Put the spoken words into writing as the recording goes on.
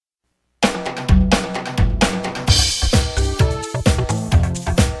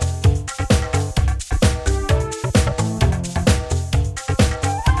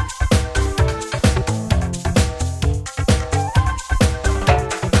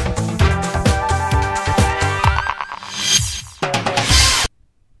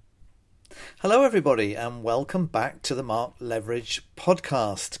everybody, and welcome back to the Mark Leveridge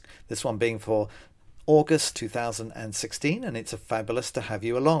podcast. This one being for August 2016, and it's fabulous to have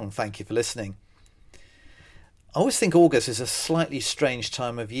you along. Thank you for listening. I always think August is a slightly strange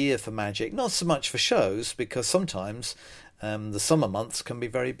time of year for magic, not so much for shows, because sometimes the summer months can be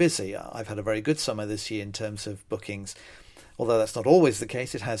very busy. I've had a very good summer this year in terms of bookings, although that's not always the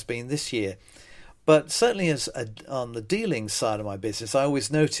case. It has been this year. But certainly on the dealing side of my business, I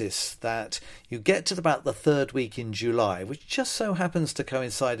always notice that you get to about the third week in July, which just so happens to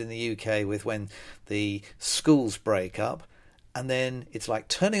coincide in the UK with when the schools break up, and then it's like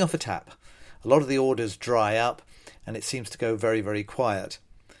turning off a tap. A lot of the orders dry up, and it seems to go very, very quiet.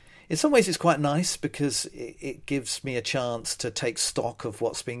 In some ways, it's quite nice because it gives me a chance to take stock of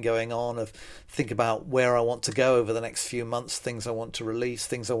what's been going on, of think about where I want to go over the next few months, things I want to release,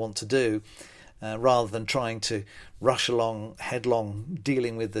 things I want to do. Rather than trying to rush along headlong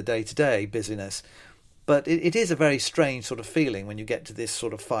dealing with the day-to-day busyness. But it is a very strange sort of feeling when you get to this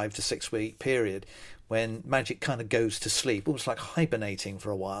sort of 5 to 6 week period when magic kind of goes to sleep, almost like hibernating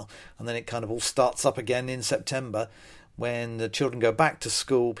for a while, and then it kind of all starts up again in September when the children go back to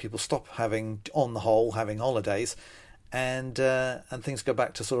school, people stop having holidays, and things go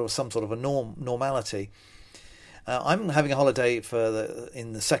back to some sort of a normality. I'm having a holiday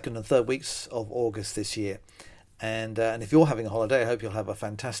in the second and third weeks of August this year, and if you're having a holiday, I hope you'll have a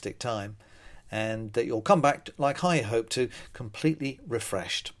fantastic time, and that you'll come back, like I hope to, completely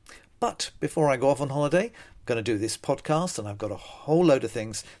refreshed. But before I go off on holiday, I'm going to do this podcast, and I've got a whole load of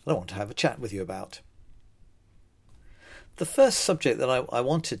things that I want to have a chat with you about. The first subject that I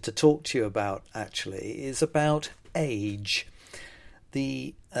wanted to talk to you about, actually, is about age.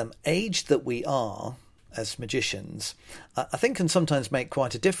 The age that we are as magicians, I think can sometimes make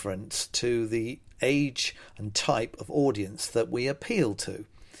quite a difference to the age and type of audience that we appeal to.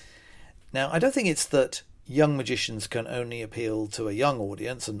 Now, I don't think it's that young magicians can only appeal to a young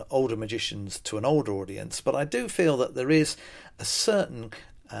audience and older magicians to an older audience, but I do feel that there is a certain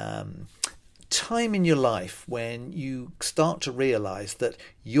time in your life when you start to realise that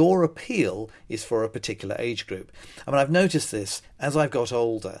your appeal is for a particular age group. I mean, I've noticed this as I've got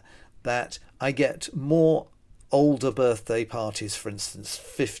older, that I get more older birthday parties, for instance,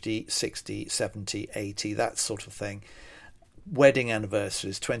 50, 60, 70, 80, that sort of thing. Wedding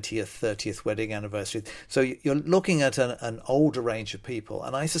anniversaries, 20th, 30th wedding anniversaries. So you're looking at an older range of people.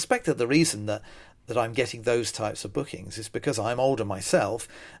 And I suspect that the reason that I'm getting those types of bookings is because I'm older myself,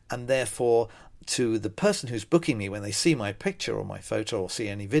 and therefore to the person who's booking me, when they see my picture or my photo or see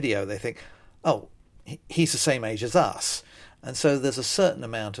any video, they think, oh, he's the same age as us. And so there's a certain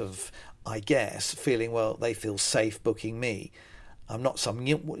amount of, I guess, feeling, well, they feel safe booking me. I'm not some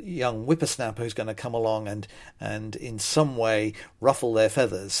young whippersnapper who's going to come along and in some way ruffle their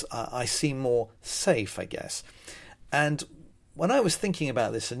feathers. I seem more safe, I guess. And when I was thinking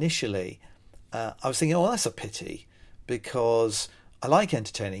about this initially, I was thinking, oh, that's a pity, because I like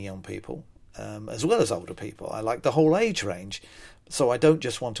entertaining young people as well as older people. I like the whole age range. So I don't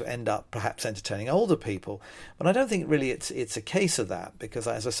just want to end up perhaps entertaining older people, but I don't think really it's a case of that, because,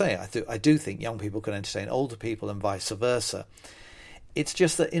 as I say, I do think young people can entertain older people and vice versa. It's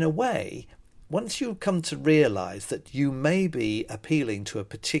just that in a way, once you come to realise that you may be appealing to a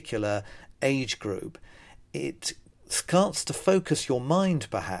particular age group, it starts to focus your mind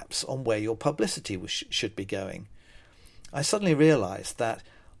perhaps on where your publicity should be going. I suddenly realised that,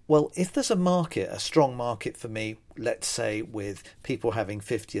 well, if there's a strong market for me, let's say with people having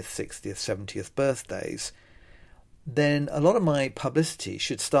 50th, 60th, 70th birthdays, then a lot of my publicity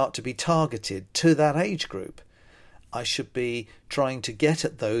should start to be targeted to that age group. I should be trying to get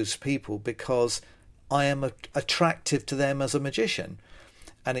at those people because I am attractive to them as a magician,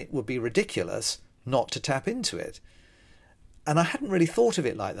 and it would be ridiculous not to tap into it. And I hadn't really thought of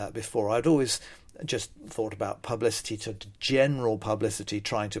it like that before. I'd always just thought about publicity, to general publicity,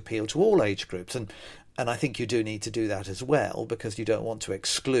 trying to appeal to all age groups. And I think you do need to do that as well, because you don't want to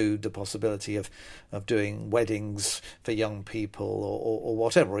exclude the possibility of doing weddings for young people or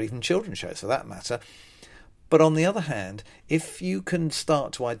whatever, or even children's shows for that matter. But on the other hand, if you can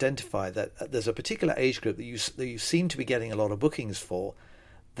start to identify that there's a particular age group that you seem to be getting a lot of bookings for,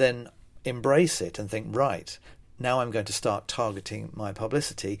 then embrace it and think, right, now I'm going to start targeting my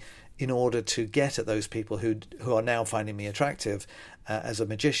publicity in order to get at those people who are now finding me attractive as a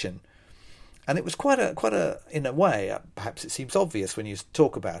magician. And it was quite a in a way, perhaps it seems obvious when you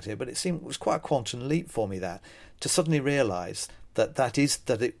talk about it, but it was quite a quantum leap for me to suddenly realise that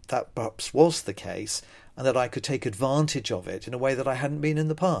perhaps was the case, and that I could take advantage of it in a way that I hadn't been in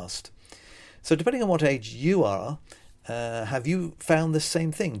the past. So depending on what age you are, Have you found the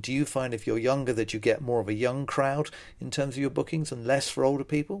same thing? Do you find if you're younger that you get more of a young crowd in terms of your bookings and less for older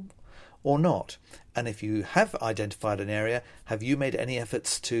people, or not? And if you have identified an area, have you made any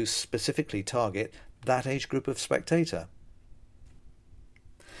efforts to specifically target that age group of spectator?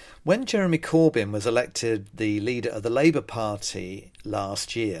 When Jeremy Corbyn was elected the leader of the Labour Party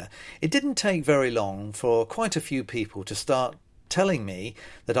last year, it didn't take very long for quite a few people to start telling me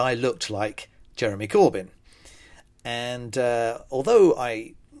that I looked like Jeremy Corbyn. And although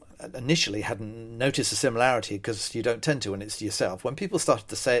I initially hadn't noticed a similarity, because you don't tend to when it's yourself, when people started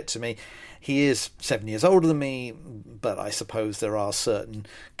to say it to me, he is 7 years older than me, but I suppose there are certain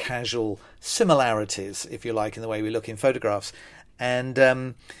casual similarities, if you like, in the way we look in photographs.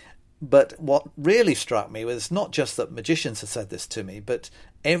 And but what really struck me was not just that magicians have said this to me, but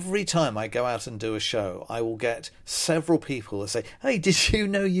every time I go out and do a show, I will get several people that say, "Hey, did you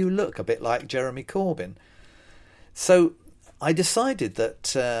know you look a bit like Jeremy Corbyn?" So I decided that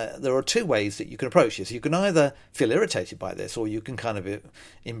there are two ways that you can approach this. You can either feel irritated by this, or you can kind of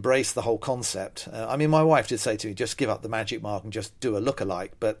embrace the whole concept. I mean, my wife did say to me, just give up the magic mark and just do a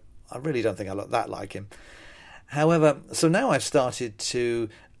look-alike, but I really don't think I look that like him. However, so now I've started to,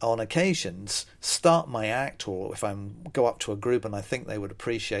 on occasions, start my act, or if I go up to a group and I think they would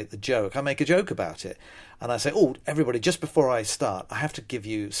appreciate the joke, I make a joke about it. And I say, "Oh, everybody, just before I start, I have to give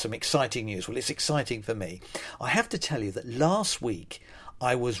you some exciting news." Well, it's exciting for me. I have to tell you that last week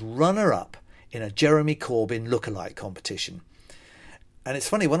I was runner-up in a Jeremy Corbyn lookalike competition. And it's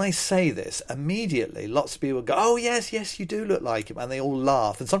funny, when I say this, immediately lots of people go, "Oh, yes, you do look like him." And they all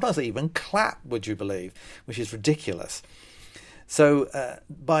laugh. And sometimes they even clap, would you believe, which is ridiculous. So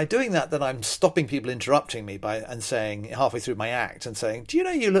by doing that, then I'm stopping people interrupting me and saying, halfway through my act, and saying, "Do you know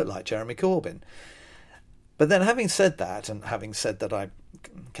you look like Jeremy Corbyn?" But then having said that, and having said that I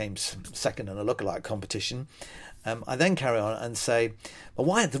came second in a lookalike competition, I then carry on and say,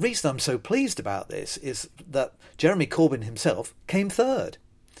 well, the reason I'm so pleased about this is that Jeremy Corbyn himself came third.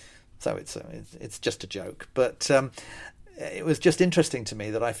 So it's just a joke. But it was just interesting to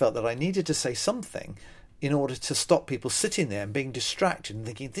me that I felt that I needed to say something in order to stop people sitting there and being distracted and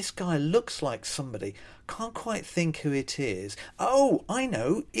thinking, this guy looks like somebody, can't quite think who it is. Oh, I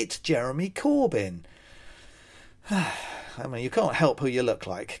know, it's Jeremy Corbyn. I mean, you can't help who you look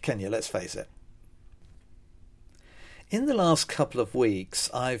like, can you? Let's face it. In the last couple of weeks,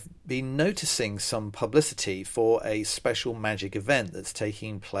 I've been noticing some publicity for a special magic event that's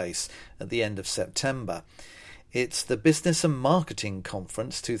taking place at the end of September. It's the Business and Marketing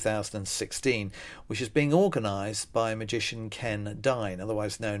Conference 2016, which is being organised by magician Ken Dine,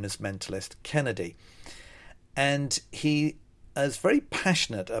 otherwise known as Mentalist Kennedy. And he is very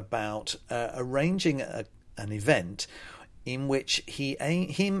passionate about arranging an event in which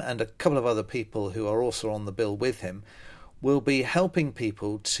him and a couple of other people who are also on the bill with him will be helping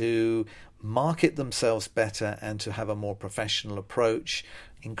people to market themselves better and to have a more professional approach,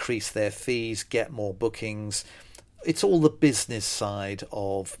 increase their fees, get more bookings. It's all the business side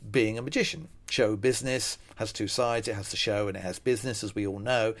of being a magician. Show business has two sides. It has the show and it has business, as we all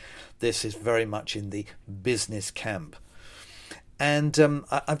know. This is very much in the business camp. And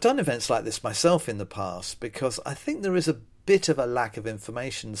I've done events like this myself in the past because I think there is a bit of a lack of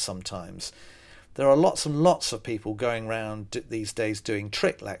information sometimes. There are lots and lots of people going around these days doing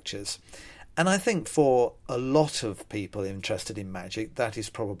trick lectures. And I think for a lot of people interested in magic, that is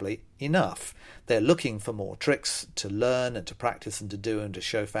probably enough. They're looking for more tricks to learn and to practice and to do and to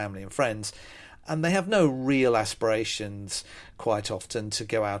show family and friends. And they have no real aspirations quite often to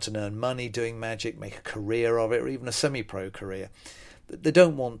go out and earn money doing magic, make a career of it, or even a semi-pro career. They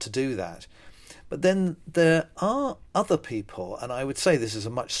don't want to do that. But then there are other people, and I would say this is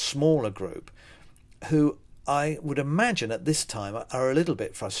a much smaller group, who I would imagine at this time are a little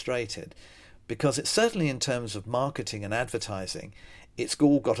bit frustrated, because it's certainly in terms of marketing and advertising, it's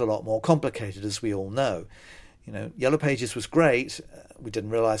all got a lot more complicated, as we all know. You know, Yellow Pages was great. We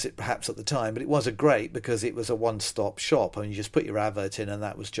didn't realise it perhaps at the time, but it was great because it was a one-stop shop. I mean, you just put your advert in and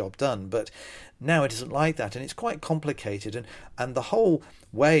that was job done. But now it isn't like that, and it's quite complicated. And the whole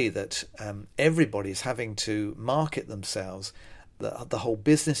way that everybody's having to market themselves, the whole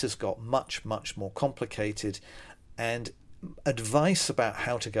business has got much, much more complicated, and advice about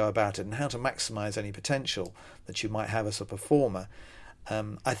how to go about it and how to maximise any potential that you might have as a performer,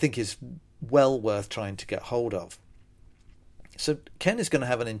 I think is well worth trying to get hold of. So Ken is going to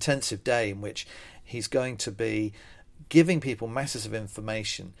have an intensive day in which he's going to be giving people masses of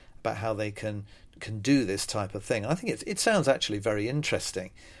information about how they can do this type of thing. And I think it sounds actually very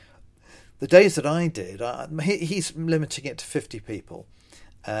interesting. The days that I did, he's limiting it to 50 people.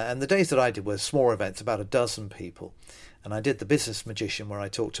 And the days that I did were small events, about a dozen people. And I did the Business Magician, where I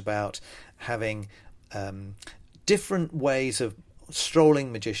talked about having different ways of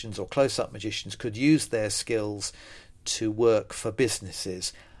strolling magicians or close-up magicians could use their skills to work for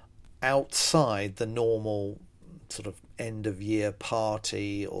businesses outside the normal sort of end-of-year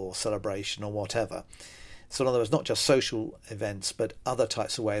party or celebration or whatever. So in other words, not just social events, but other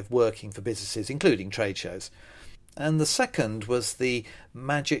types of way of working for businesses, including trade shows. And the second was the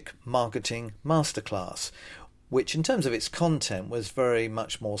Magic Marketing Masterclass, which in terms of its content was very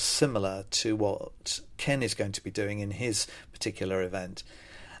much more similar to what Ken is going to be doing in his particular event.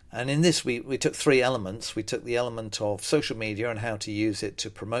 And in this, we took three elements. We took the element of social media and how to use it to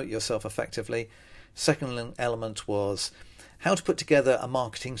promote yourself effectively. Second element was how to put together a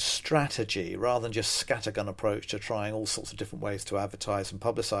marketing strategy rather than just scattergun approach to trying all sorts of different ways to advertise and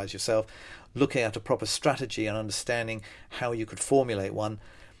publicise yourself, looking at a proper strategy and understanding how you could formulate one.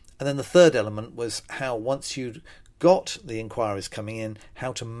 And then the third element was how, once you'd got the inquiries coming in,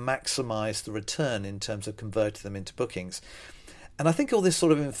 how to maximise the return in terms of converting them into bookings. And I think all this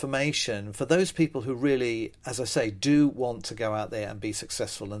sort of information, for those people who really, as I say, do want to go out there and be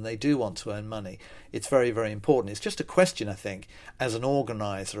successful and they do want to earn money, it's very, very important. It's just a question, I think, as an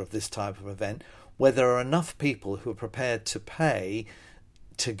organiser of this type of event, whether there are enough people who are prepared to pay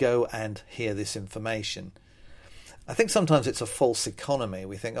to go and hear this information. I think sometimes it's a false economy.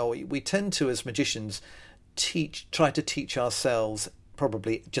 We think, we tend to, as magicians, try to teach ourselves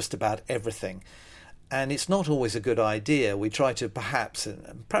probably just about everything. And it's not always a good idea. We try to perhaps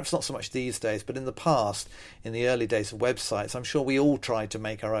not so much these days, but in the past, in the early days of websites, I'm sure we all tried to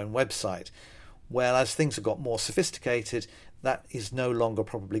make our own website. Well, as things have got more sophisticated, that is no longer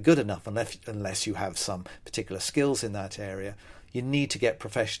probably good enough unless you have some particular skills in that area. You need to get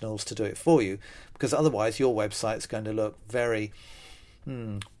professionals to do it for you, because otherwise your website's going to look very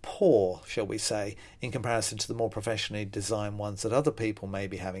poor, shall we say, in comparison to the more professionally designed ones that other people may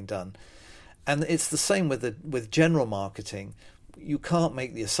be having done. And it's the same with general marketing. You can't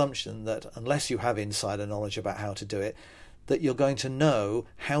make the assumption that unless you have insider knowledge about how to do it, that you're going to know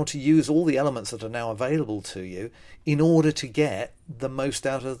how to use all the elements that are now available to you in order to get the most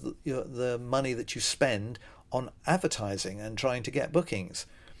out of the money that you spend on advertising and trying to get bookings.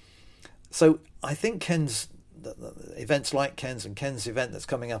 So I think events like Ken's and Ken's event that's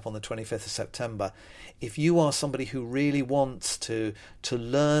coming up on the 25th of September, if you are somebody who really wants to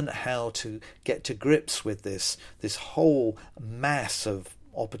learn how to get to grips with this whole mass of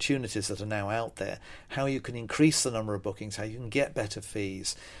opportunities that are now out there, how you can increase the number of bookings, how you can get better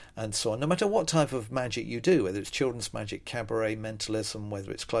fees and so on, no matter what type of magic you do, whether it's children's magic, cabaret, mentalism,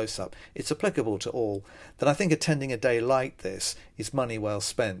 whether it's close-up, it's applicable to all, then I think attending a day like this is money well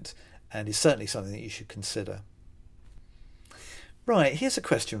spent and is certainly something that you should consider. Right, here's a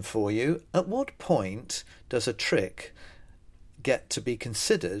question for you. At what point does a trick get to be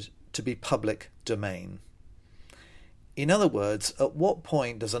considered to be public domain? In other words, at what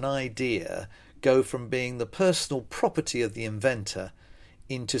point does an idea go from being the personal property of the inventor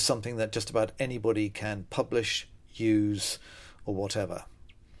into something that just about anybody can publish, use, or whatever?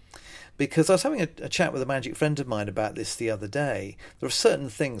 Because I was having a chat with a magic friend of mine about this the other day. There are certain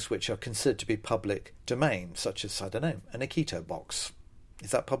things which are considered to be public domain, such as, an Aikido box.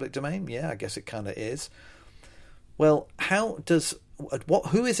 Is that public domain? Yeah, I guess it kind of is. Well,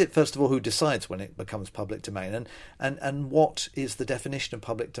 who is it, first of all, who decides when it becomes public domain? And what is the definition of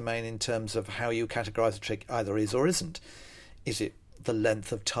public domain in terms of how you categorise a trick either is or isn't? Is it the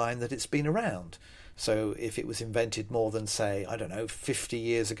length of time that it's been around? So if it was invented more than, say, 50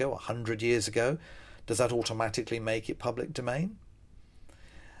 years ago, 100 years ago, does that automatically make it public domain?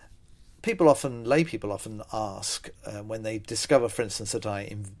 Lay people often ask when they discover, for instance, that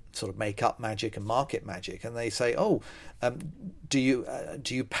I sort of make up magic and market magic, and they say, do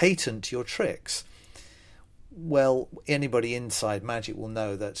you patent your tricks? Well, anybody inside magic will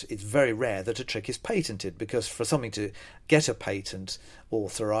know that it's very rare that a trick is patented, because for something to get a patent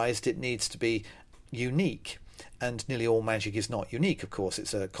authorised, it needs to be unique, and nearly all magic is not unique. Of course,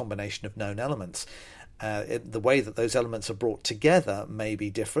 it's a combination of known elements. The way that those elements are brought together may be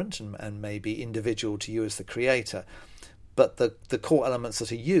different and may be individual to you as the creator, but the core elements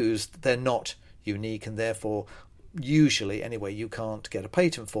that are used, they're not unique, and therefore usually anyway you can't get a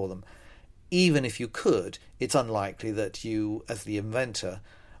patent for them. Even if you could, it's unlikely that you as the inventor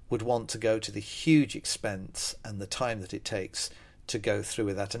would want to go to the huge expense and the time that it takes to go through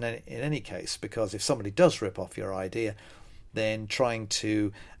with that in any case, because if somebody does rip off your idea, then trying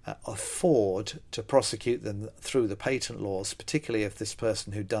to afford to prosecute them through the patent laws, particularly if this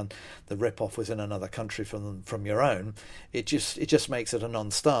person who'd done the rip-off was in another country from your own, it just makes it a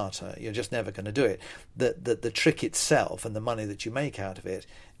non-starter. You're just never going to do it. The trick itself and the money that you make out of it,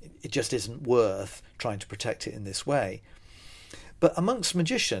 it just isn't worth trying to protect it in this way. But amongst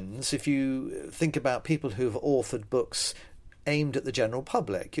magicians, if you think about people who've authored books aimed at the general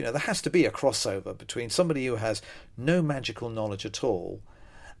public, there has to be a crossover between somebody who has no magical knowledge at all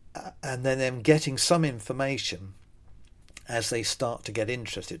and then them getting some information as they start to get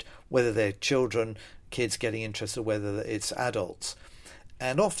interested, whether they're children, kids getting interested, whether it's adults.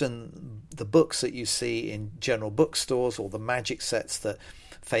 And often the books that you see in general bookstores, or the magic sets that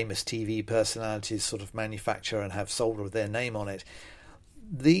famous TV personalities sort of manufacture and have sold with their name on it,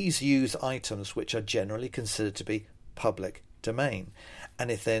 these use items which are generally considered to be public domain.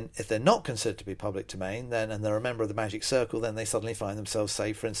 And if they're not considered to be public domain, and they're a member of the Magic Circle, then they suddenly find themselves,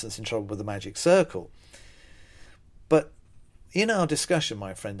 say, for instance, in trouble with the Magic Circle. But in our discussion,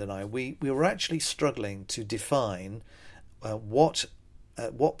 my friend and I, we were actually struggling to define at what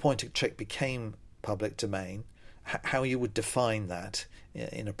point a trick became public domain, how you would define that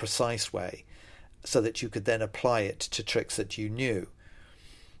in a precise way, so that you could then apply it to tricks that you knew.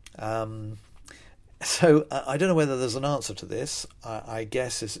 So I don't know whether there's an answer to this. I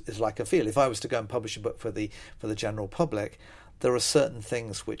guess is like I feel. If I was to go and publish a book for the general public, there are certain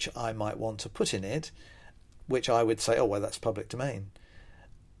things which I might want to put in it, which I would say, oh well, that's public domain.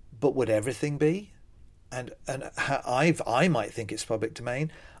 But would everything be? And I might think it's public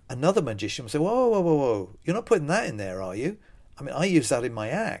domain. Another magician would say, whoa, you're not putting that in there, are you? I mean, I use that in my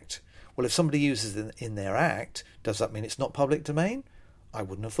act. Well, if somebody uses it in their act, does that mean it's not public domain? I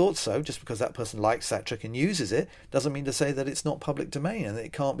wouldn't have thought so. Just because that person likes that trick and uses it doesn't mean to say that it's not public domain and that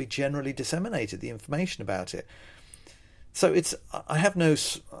it can't be generally disseminated, the information about it. So I have no,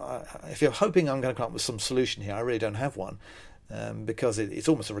 if you're hoping I'm going to come up with some solution here, I really don't have one, because it's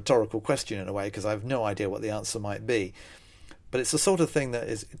almost a rhetorical question in a way, because I have no idea what the answer might be. But it's the sort of thing that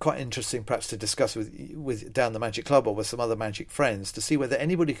is quite interesting perhaps to discuss with down the Magic Club or with some other magic friends, to see whether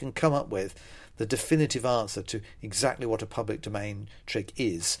anybody can come up with the definitive answer to exactly what a public domain trick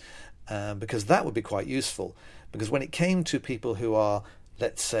is, because that would be quite useful. Because when it came to people who are,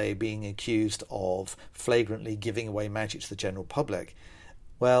 let's say, being accused of flagrantly giving away magic to the general public,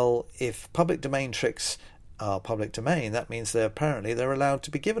 well, if public domain tricks are public domain, that means they're allowed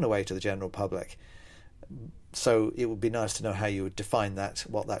to be given away to the general public. So it would be nice to know how you would define that,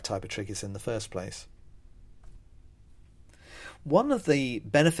 what that type of trick is in the first place. One of the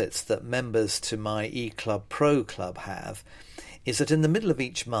benefits that members to my eClub Pro Club have is that in the middle of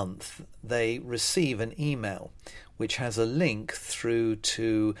each month they receive an email which has a link through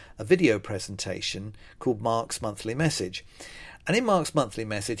to a video presentation called Mark's Monthly Message. And in Mark's Monthly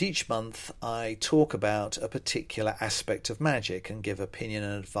Message, each month I talk about a particular aspect of magic and give opinion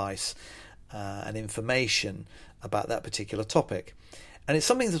and advice and information about that particular topic. And it's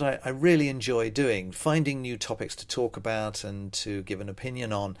something that I really enjoy doing, finding new topics to talk about and to give an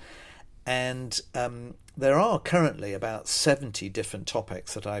opinion on. And there are currently about 70 different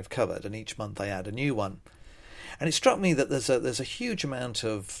topics that I've covered, and each month I add a new one. And it struck me that there's a huge amount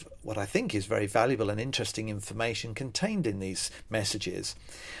of what I think is very valuable and interesting information contained in these messages.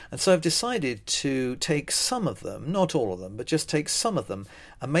 And so I've decided to take some of them, not all of them, but just take some of them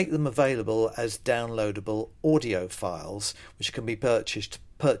and make them available as downloadable audio files, which can be purchased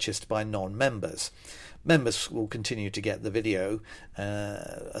by non-members. Members will continue to get the video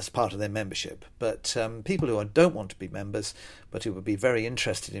as part of their membership, but people who don't want to be members but who would be very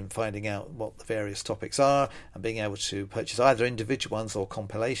interested in finding out what the various topics are and being able to purchase either individual ones or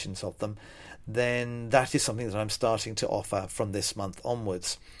compilations of them, then that is something that I'm starting to offer from this month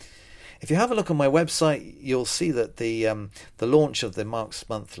onwards. If you have a look on my website, you'll see that the launch of the Mark's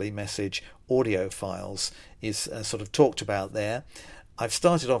Monthly Message audio files is sort of talked about there. I've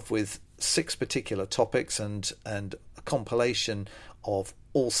started off with 6 particular topics and a compilation of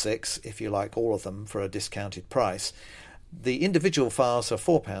all 6, if you like, all of them for a discounted price. The individual files are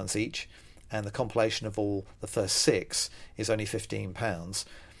 £4 each, and the compilation of all the first 6 is only £15.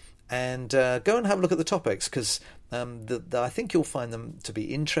 And go and have a look at the topics, because I think you'll find them to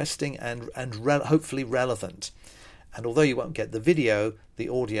be interesting and hopefully relevant. And although you won't get the video, the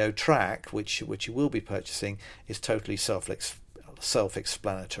audio track, which you will be purchasing, is totally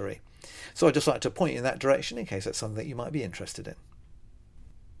self-explanatory. So I'd just like to point you in that direction in case that's something that you might be interested in.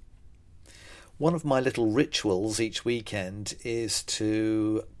 One of my little rituals each weekend is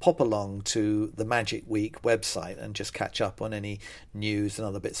to pop along to the Magic Week website and just catch up on any news and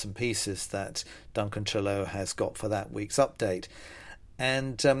other bits and pieces that Duncan Trillo has got for that week's update.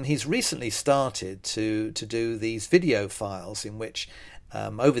 And he's recently started to do these video files in which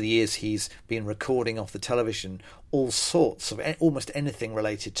over the years he's been recording off the television all sorts of almost anything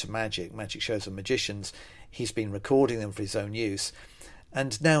related to magic shows and magicians. He's been recording them for his own use.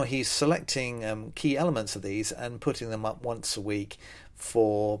 And now he's selecting key elements of these and putting them up once a week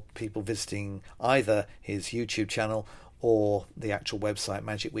for people visiting either his YouTube channel or the actual website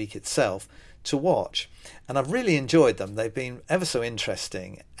Magic Week itself to watch. And I've really enjoyed them. They've been ever so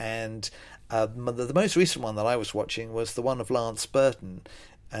interesting. And the most recent one that I was watching was the one of Lance Burton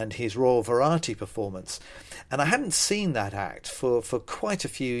and his Royal Variety performance. And I hadn't seen that act for quite a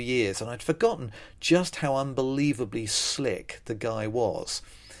few years, and I'd forgotten just how unbelievably slick the guy was.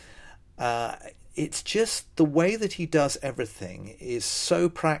 It's just the way that he does everything is so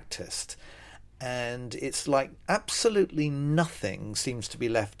practiced, and it's like absolutely nothing seems to be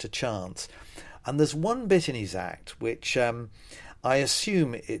left to chance. And there's one bit in his act which I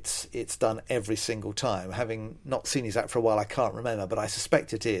assume it's done every single time. Having not seen his act for a while, I can't remember, but I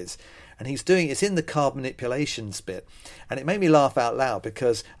suspect it is. And it's in the card manipulations bit. And it made me laugh out loud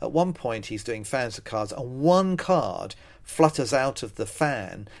because at one point he's doing fans of cards and one card flutters out of the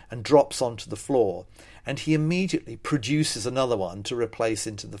fan and drops onto the floor. And he immediately produces another one to replace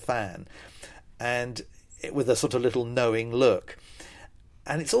into the fan. And with a sort of little knowing look.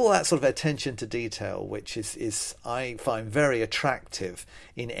 And it's all that sort of attention to detail, which is I find very attractive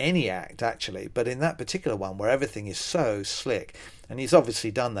in any act, actually. But in that particular one, where everything is so slick, and he's obviously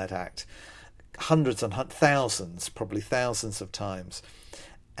done that act hundreds and thousands, probably thousands of times,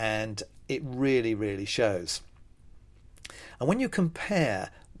 and it really, really shows. And when you compare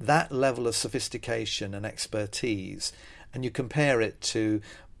that level of sophistication and expertise, and you compare it to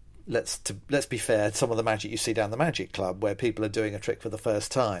let's be fair, some of the magic you see down the Magic Club where people are doing a trick for the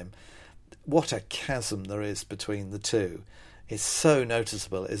first time, what a chasm there is between the two. It's so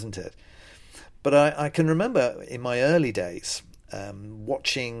noticeable, isn't it? But I can remember in my early days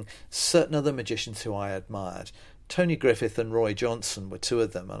watching certain other magicians who I admired. Tony Griffith and Roy Johnson were two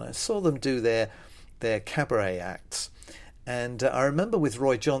of them, and I saw them do their cabaret acts. And I remember with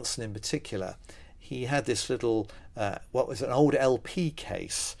Roy Johnson in particular, he had this little, an old LP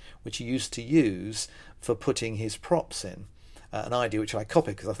case, which he used to use for putting his props in. An idea which I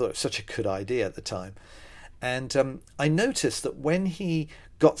copied because I thought it was such a good idea at the time. And I noticed that when he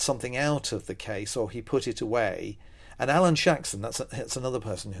got something out of the case or he put it away, and Alan Shaxson, that's another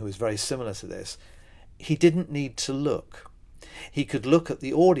person who is very similar to this, he didn't need to look. He could look at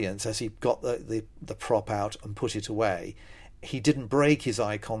the audience as he got the prop out and put it away. He didn't break his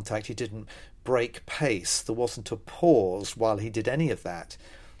eye contact. He didn't break pace. There wasn't a pause while he did any of that.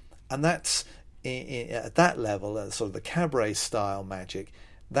 And that's, at that level, sort of the cabaret style magic,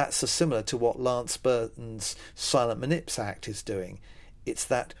 that's similar to what Lance Burton's Silent Manips act is doing. It's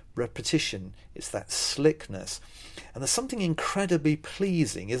that repetition, it's that slickness. And there's something incredibly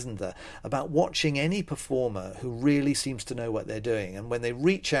pleasing, isn't there, about watching any performer who really seems to know what they're doing. And when they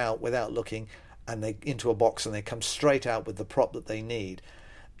reach out without looking and they into a box and they come straight out with the prop that they need,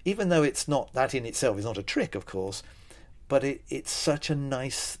 even though it's not, that in itself is not a trick, of course, but it's such a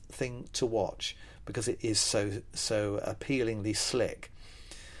nice thing to watch because it is so appealingly slick.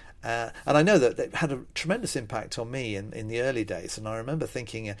 And I know that it had a tremendous impact on me in the early days. And I remember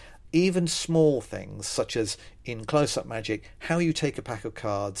thinking even small things such as in close-up magic, how you take a pack of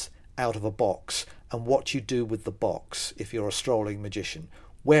cards out of a box and what you do with the box if you're a strolling magician,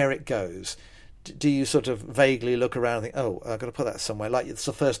 where it goes. Do you sort of vaguely look around and think, oh, I've got to put that somewhere, like it's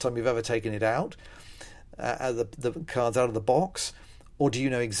the first time you've ever taken it out, the cards out of the box? Or do you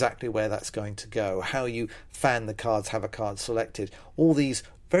know exactly where that's going to go? How you fan the cards, have a card selected. All these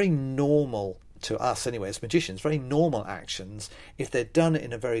very normal, to us anyway, as magicians, very normal actions, if they're done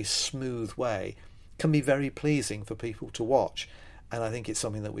in a very smooth way, can be very pleasing for people to watch. And I think it's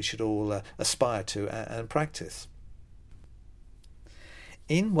something that we should all aspire to and practice.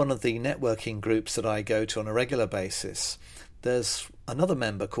 In one of the networking groups that I go to on a regular basis, there's another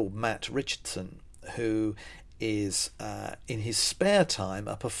member called Matt Richardson, who is in his spare time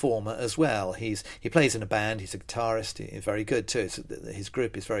a performer as well. He plays in a band, he's a guitarist, he's very good too. His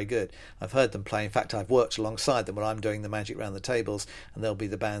group is very good. I've heard them play. In fact, I've worked alongside them when I'm doing the Magic Round the Tables, and they'll be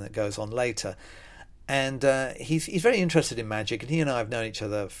the band that goes on later. And he's very interested in magic, and he and I have known each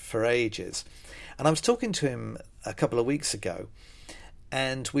other for ages. And I was talking to him a couple of weeks ago,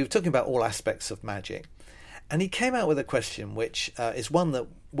 and we were talking about all aspects of magic. And he came out with a question which is one that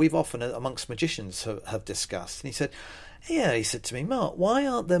we've often amongst magicians have discussed. And he said, yeah, he said to me, Mark, why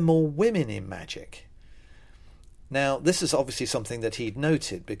aren't there more women in magic? Now, this is obviously something that he'd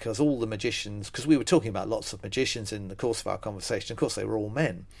noted because all the magicians, because we were talking about lots of magicians in the course of our conversation, of course they were all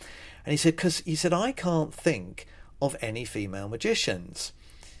men. And he said, because he said, I can't think of any female magicians.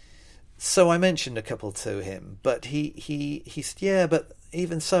 So I mentioned a couple to him, but he said, yeah, but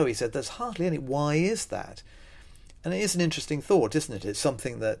even so, he said, there's hardly any. Why is that? And it is an interesting thought, isn't it? It's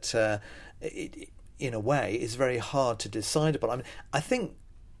something that, in a way, is very hard to decide upon. I mean, I think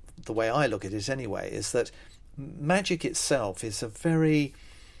the way I look at it anyway is that magic itself is a very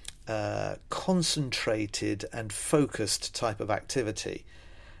concentrated and focused type of activity.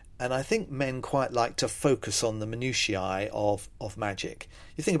 And I think men quite like to focus on the minutiae of magic.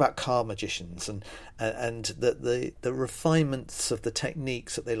 You think about card magicians and the refinements of the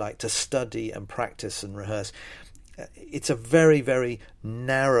techniques that they like to study and practice and rehearse. It's a very, very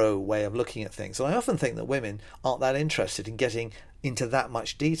narrow way of looking at things. And I often think that women aren't that interested in getting into that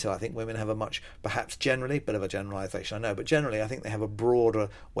much detail. I think women have a much, perhaps generally, bit of a generalisation, I know, but generally I think they have a broader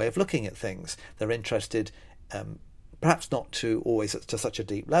way of looking at things. They're interested, perhaps not to always to such a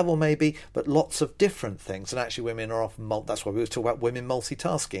deep level maybe, but lots of different things. And actually women are often, that's why we always talk about women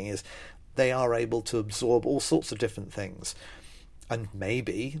multitasking, is they are able to absorb all sorts of different things. And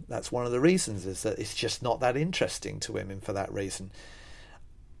maybe that's one of the reasons, is that it's just not that interesting to women for that reason.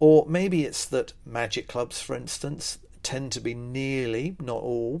 Or maybe it's that magic clubs, for instance, tend to be nearly, not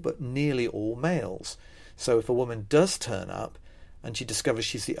all, but nearly all males. So if a woman does turn up and she discovers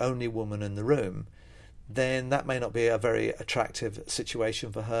she's the only woman in the room, then that may not be a very attractive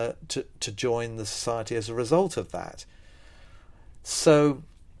situation for her to join the society as a result of that. So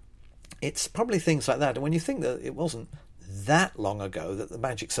it's probably things like that. And when you think that it wasn't that long ago that the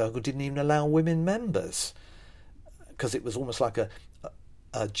Magic Circle didn't even allow women members, because it was almost like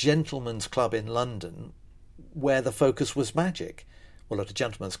a gentleman's club in London where the focus was magic. Well, at a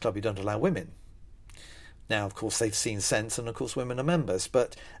gentleman's club you don't allow women. Now, of course, they've seen sense, and of course women are members,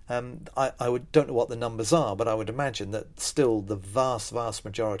 but don't know what the numbers are, but I would imagine that still the vast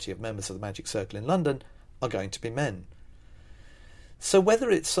majority of members of the Magic Circle in London are going to be men. So whether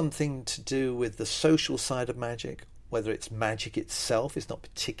it's something to do with the social side of magic, whether it's magic itself is not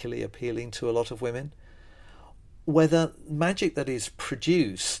particularly appealing to a lot of women, whether magic that is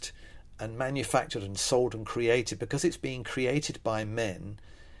produced and manufactured and sold and created, because it's being created by men,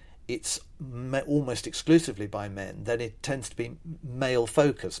 it's almost exclusively by men, then it tends to be male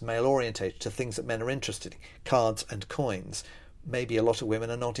focused, male orientated, to things that men are interested in, cards and coins. Maybe a lot of women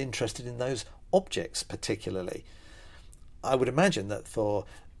are not interested in those objects particularly. I would imagine that for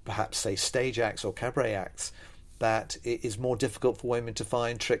perhaps, say, stage acts or cabaret acts, that it is more difficult for women to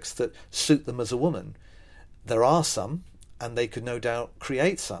find tricks that suit them as a woman. There are some, and they could no doubt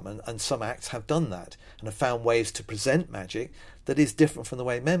create some, and some acts have done that and have found ways to present magic that is different from the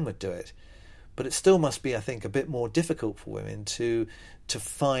way men would do it. But it still must be, I think, a bit more difficult for women to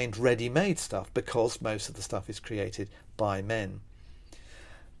find ready-made stuff, because most of the stuff is created by men.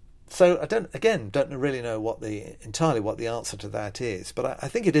 So I don't really know entirely what the answer to that is, but I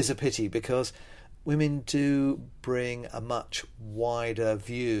think it is a pity, because women do bring a much wider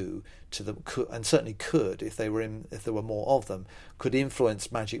view to them, and certainly could, if there were more of them, could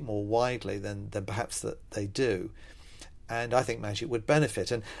influence magic more widely than perhaps that they do. And I think magic would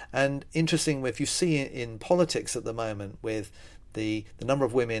benefit. And interesting, if you see in politics at the moment, with the number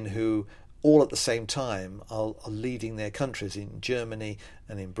of women who all at the same time are leading their countries, in Germany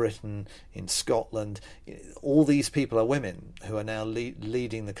and in Britain, in Scotland, all these people are women who are now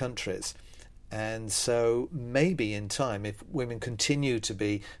leading the countries. And so maybe in time, if women continue to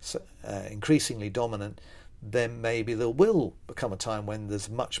be increasingly dominant, then maybe there will become a time when there's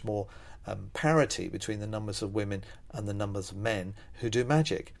much more parity between the numbers of women and the numbers of men who do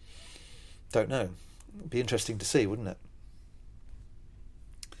magic. Don't know. It'd be interesting to see, wouldn't it?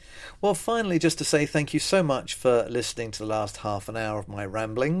 Well, finally, just to say thank you so much for listening to the last half an hour of my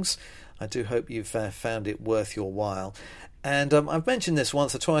ramblings. I do hope you've found it worth your while. And I've mentioned this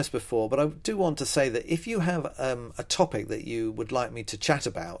once or twice before, but I do want to say that if you have a topic that you would like me to chat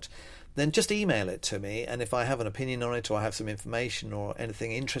about, then just email it to me. And if I have an opinion on it, or I have some information or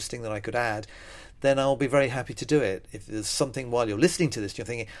anything interesting that I could add, then I'll be very happy to do it. If there's something while you're listening to this, you're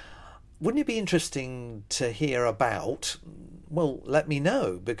thinking, wouldn't it be interesting to hear about? Well, let me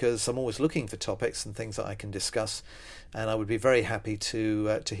know, because I'm always looking for topics and things that I can discuss, and I would be very happy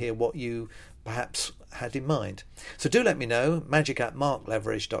to hear what you perhaps had in mind. So do let me know.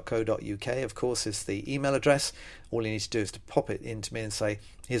 magic@markleveridge.co.uk, of course, is the email address. All you need to do is to pop it into me and say,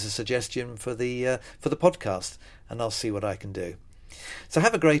 here's a suggestion for the podcast, and I'll see what I can do. So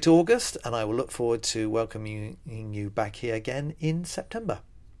have a great August, and I will look forward to welcoming you back here again in September.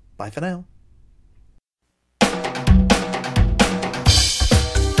 Bye for now.